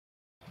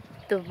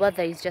the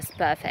weather is just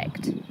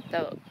perfect.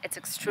 Though it's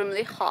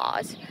extremely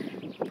hot,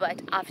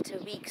 but after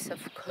weeks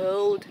of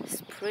cold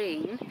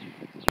spring,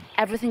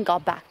 everything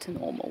got back to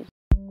normal.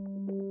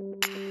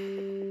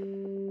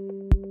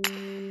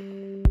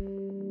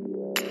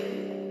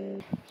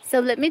 So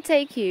let me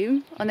take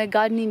you on a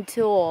gardening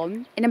tour,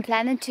 and I'm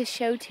planning to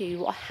show to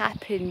you what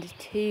happened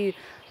to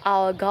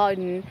our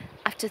garden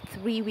after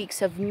 3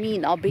 weeks of me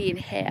not being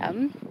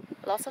here.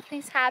 Lots of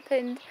things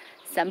happened.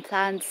 Some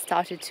plants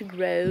started to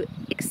grow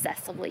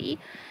excessively,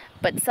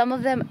 but some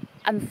of them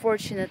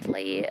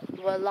unfortunately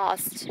were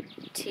lost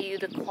to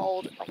the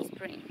cold of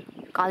spring.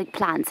 Garlic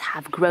plants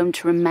have grown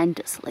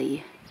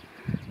tremendously.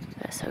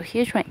 They're so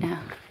huge right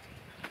now,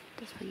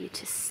 just for you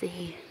to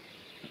see.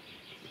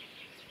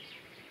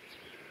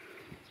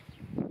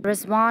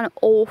 There's one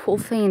awful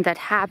thing that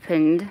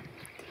happened.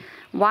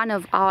 One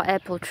of our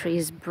apple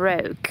trees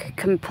broke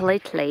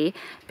completely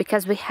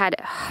because we had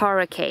a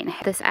hurricane.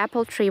 This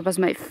apple tree was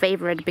my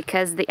favorite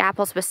because the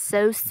apples were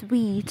so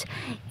sweet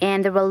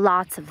and there were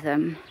lots of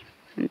them.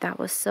 And that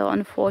was so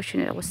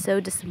unfortunate. I was so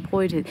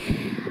disappointed.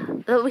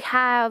 We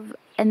have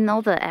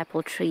another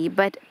apple tree,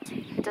 but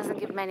it doesn't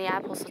give many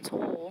apples at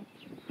all.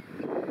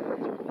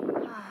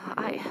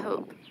 I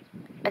hope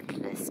at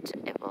least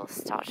it will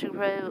start to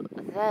grow,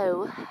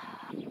 though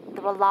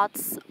there were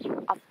lots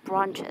of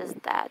branches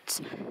that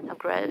have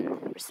grown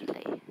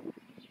recently.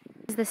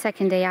 This is the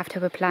second day after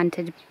we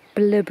planted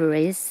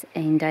blueberries,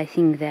 and I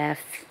think they're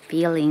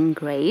feeling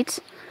great.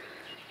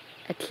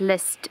 At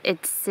least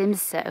it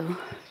seems so.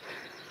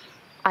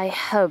 I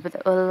hope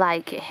that we'll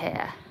like it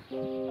here.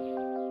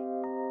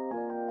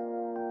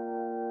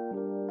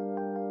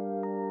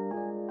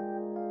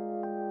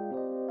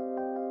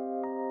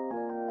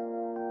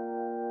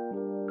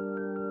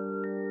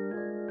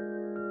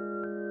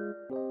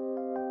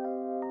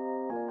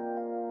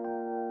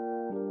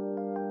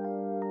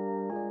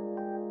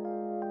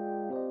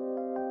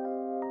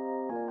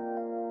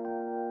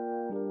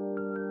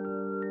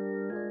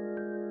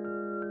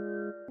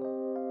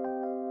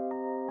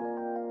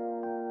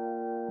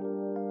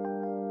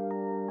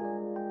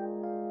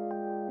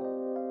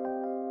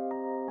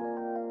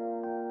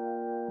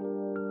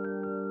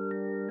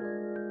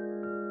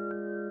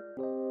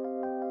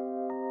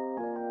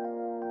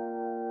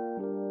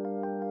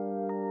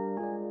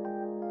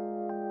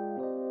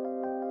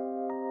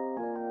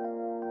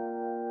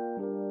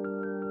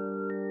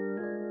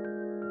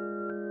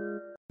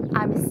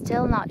 I'm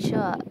still not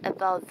sure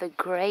about the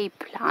grape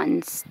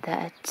plants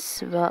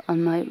that were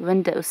on my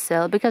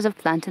windowsill because I've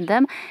planted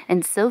them,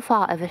 and so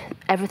far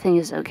everything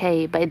is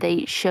okay, but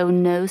they show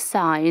no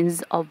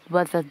signs of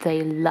whether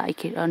they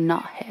like it or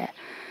not here.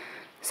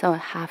 So I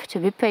have to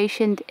be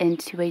patient and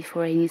to wait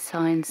for any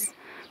signs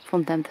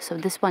from them. So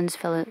this one's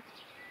feeling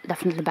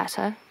definitely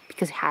better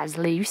because it has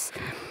leaves,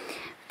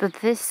 but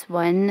this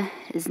one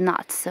is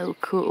not so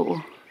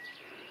cool.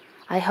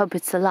 I hope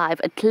it's alive.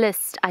 At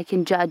least I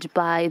can judge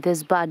by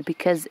this bud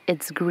because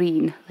it's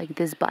green, like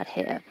this bud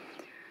here.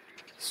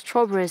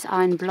 Strawberries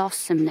are in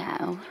blossom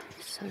now,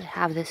 so they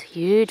have these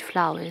huge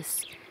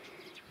flowers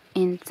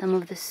in some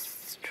of the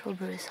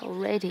strawberries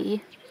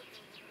already.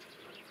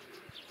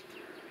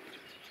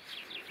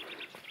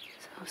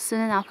 So soon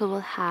enough we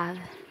will have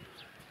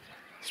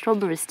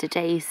strawberries to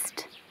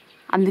taste.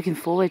 I'm looking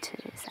forward to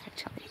this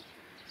actually.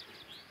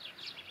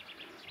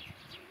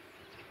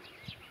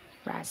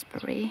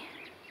 Raspberry.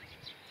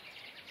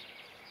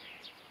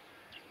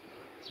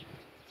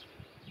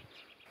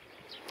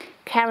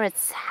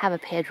 Carrots have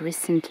appeared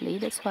recently,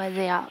 that's why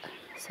they are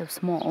so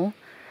small.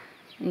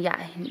 Yeah,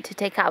 I need to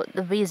take out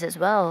the weeds as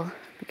well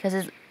because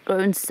it's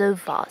grown so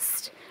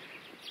fast.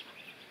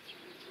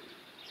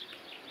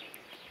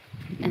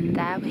 And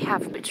there we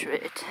have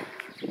beetroot.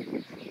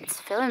 It's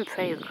feeling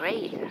pretty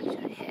great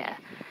actually here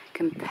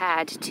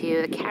compared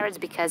to the carrots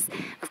because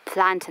I've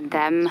planted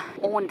them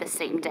on the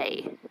same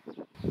day.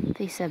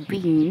 These are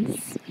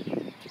beans.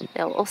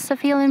 They're also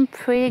feeling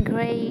pretty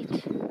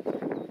great.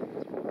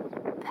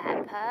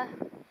 Pepper.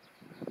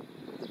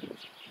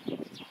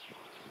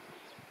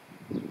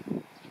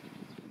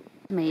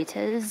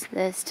 Tomatoes,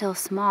 they're still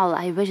small.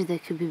 I wish they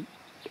could be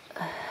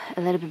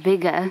a little bit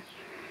bigger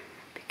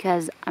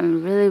because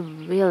I'm really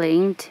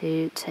willing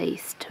to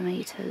taste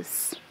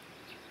tomatoes.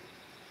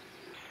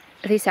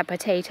 These are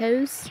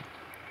potatoes.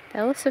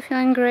 They're also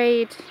feeling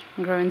great,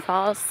 growing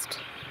fast.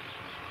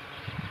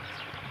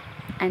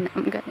 And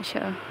I'm gonna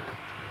show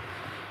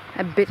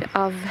a bit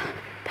of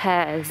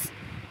pears.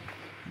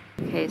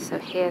 Okay, so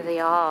here they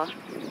are.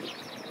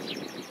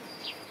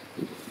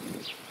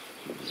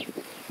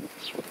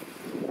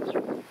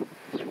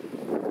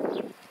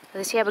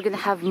 This year we're gonna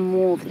have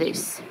more of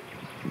this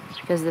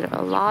because there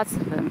are lots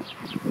of them.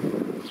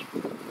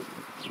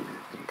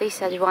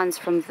 These are the ones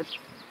from the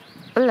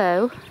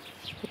below,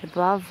 but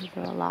above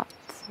there are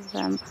lots of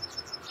them.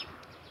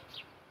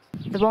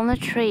 The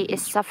walnut tree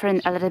is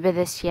suffering a little bit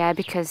this year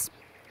because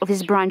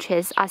these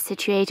branches are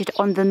situated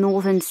on the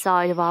northern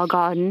side of our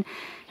garden,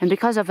 and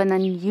because of an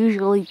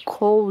unusually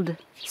cold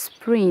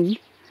spring,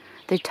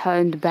 they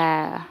turned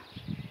bare.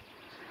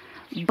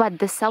 But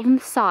the southern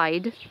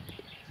side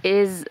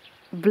is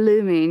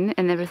blooming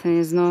and everything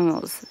is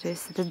normal. So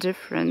there's the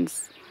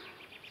difference.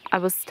 I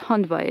was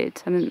stunned by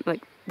it. I mean,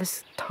 like, this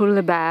is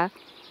totally bare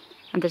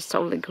and there's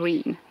totally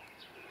green.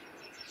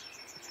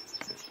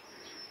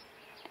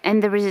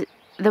 And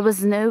there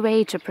was no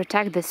way to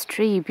protect this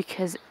tree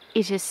because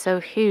it is so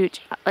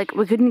huge. Like,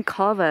 we couldn't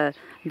cover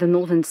the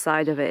northern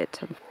side of it.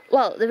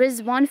 Well, there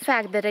is one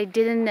fact that I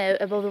didn't know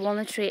about the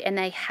walnut tree, and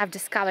I have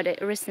discovered it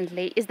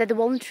recently, is that the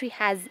walnut tree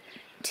has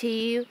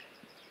 2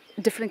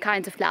 different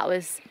kinds of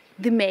flowers.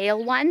 The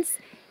male ones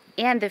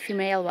and the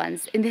female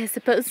ones. And they're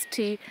supposed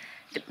to,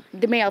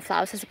 the male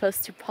flowers are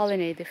supposed to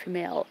pollinate the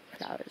female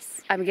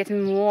flowers. I'm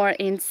getting more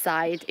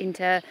insight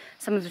into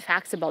some of the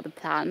facts about the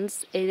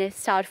plants, and I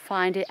start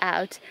finding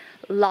out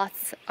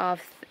lots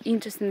of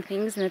interesting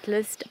things, and at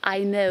least I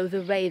know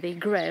the way they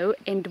grow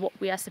and what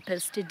we are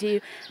supposed to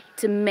do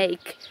to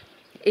make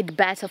it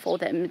better for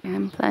them.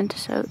 I'm planning to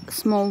show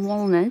small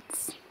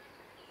walnuts.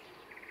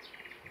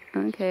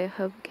 Okay,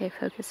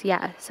 focus.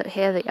 Yeah, so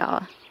here they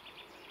are.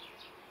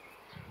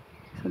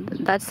 So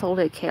that's all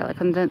okay. Like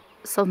on the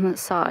southern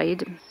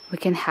side, we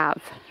can have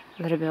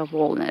a little bit of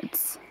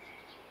walnuts.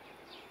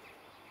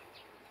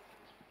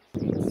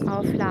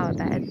 Our flower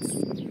beds.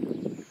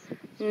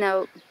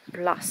 No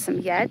blossom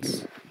yet,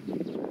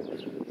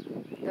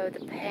 though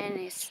the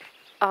peonies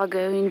are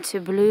going to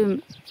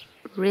bloom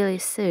really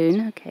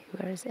soon. Okay,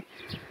 where is it?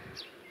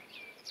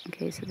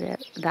 Okay, so they're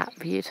that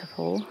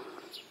beautiful.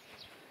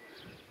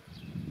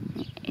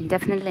 And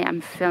definitely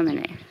I'm filming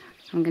it.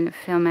 I'm gonna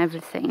film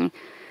everything.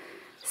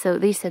 So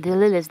these are the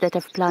lilies that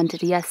I've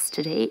planted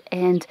yesterday,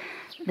 and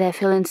they're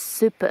feeling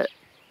super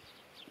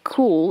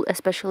cool,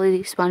 especially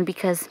this one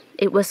because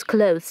it was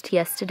closed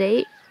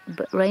yesterday,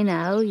 but right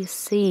now you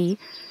see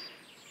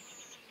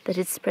that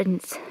it's spreading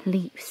its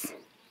leaves.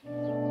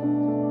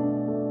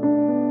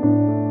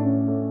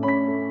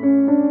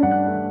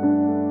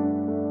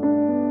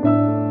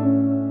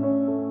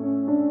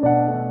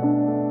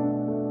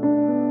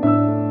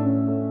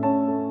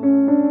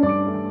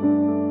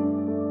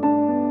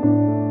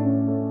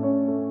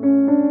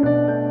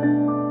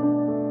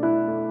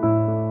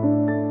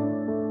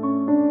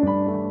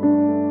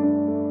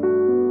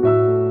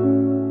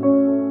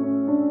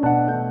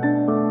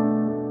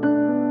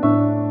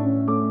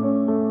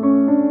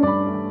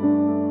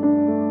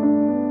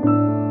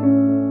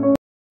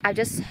 I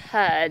just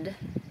heard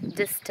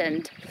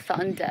distant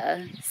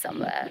thunder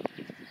somewhere.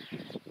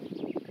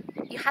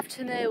 You have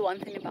to know one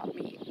thing about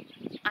me.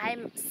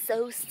 I'm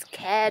so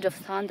scared of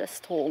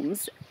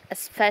thunderstorms,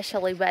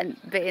 especially when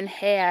being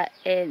here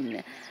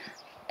in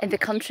the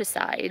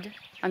countryside.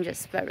 I'm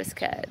just very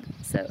scared.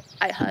 So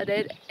I heard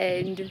it,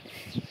 and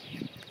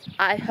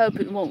I hope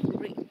it won't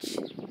reach